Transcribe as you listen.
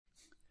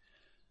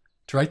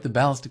To write the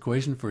balanced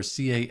equation for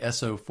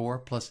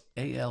CaSO4 plus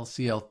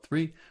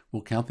AlCl3,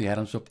 we'll count the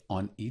atoms up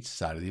on each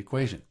side of the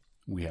equation.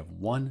 We have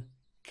 1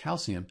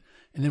 calcium,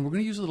 and then we're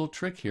going to use a little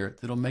trick here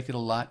that'll make it a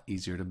lot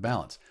easier to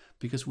balance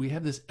because we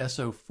have this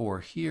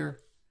SO4 here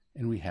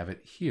and we have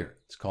it here.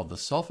 It's called the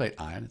sulfate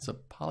ion. It's a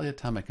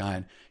polyatomic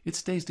ion. It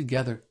stays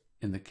together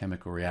in the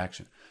chemical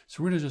reaction.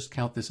 So we're going to just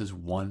count this as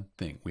one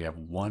thing. We have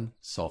 1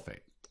 sulfate.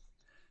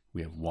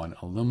 We have 1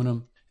 aluminum,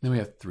 and then we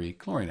have 3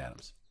 chlorine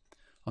atoms.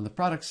 On the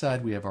product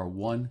side, we have our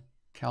 1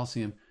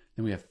 calcium,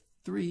 then we have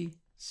 3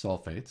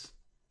 sulfates.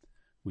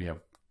 We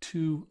have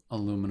 2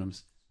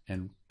 aluminums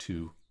and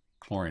 2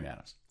 chlorine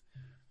atoms.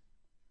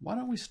 Why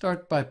don't we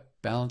start by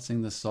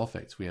balancing the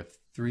sulfates? We have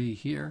 3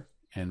 here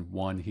and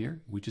 1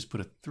 here. We just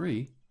put a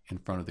 3 in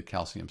front of the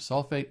calcium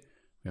sulfate.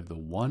 We have the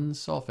 1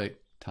 sulfate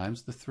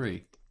times the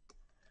 3.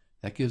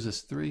 That gives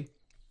us 3.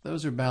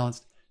 Those are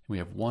balanced. And we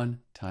have 1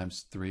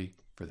 times 3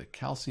 for the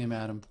calcium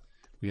atom.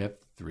 We have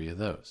 3 of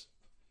those.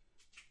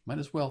 Might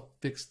as well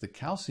fix the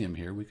calcium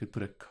here. We could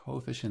put a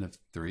coefficient of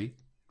 3 in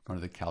front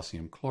of the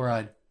calcium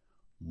chloride.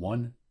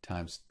 1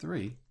 times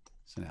 3.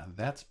 So now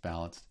that's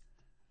balanced.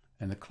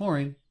 And the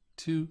chlorine,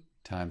 2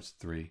 times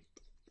 3.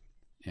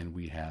 And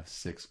we have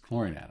 6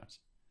 chlorine atoms.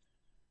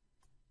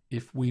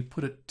 If we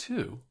put a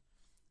 2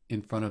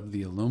 in front of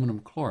the aluminum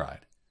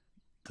chloride,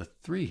 the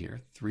 3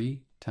 here,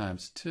 3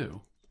 times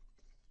 2,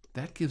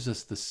 that gives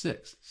us the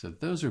 6. So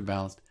those are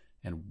balanced.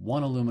 And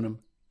 1 aluminum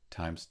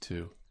times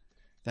 2.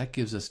 That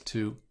gives us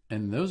 2,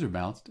 and those are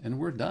balanced, and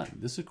we're done.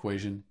 This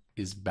equation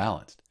is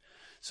balanced.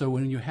 So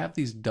when you have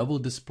these double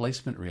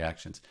displacement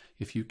reactions,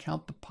 if you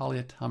count the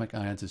polyatomic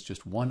ions as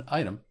just one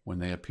item when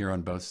they appear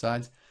on both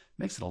sides, it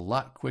makes it a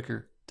lot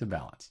quicker to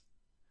balance.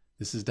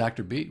 This is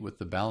Dr. B with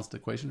the balanced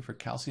equation for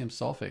calcium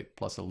sulfate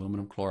plus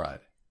aluminum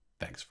chloride.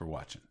 Thanks for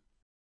watching.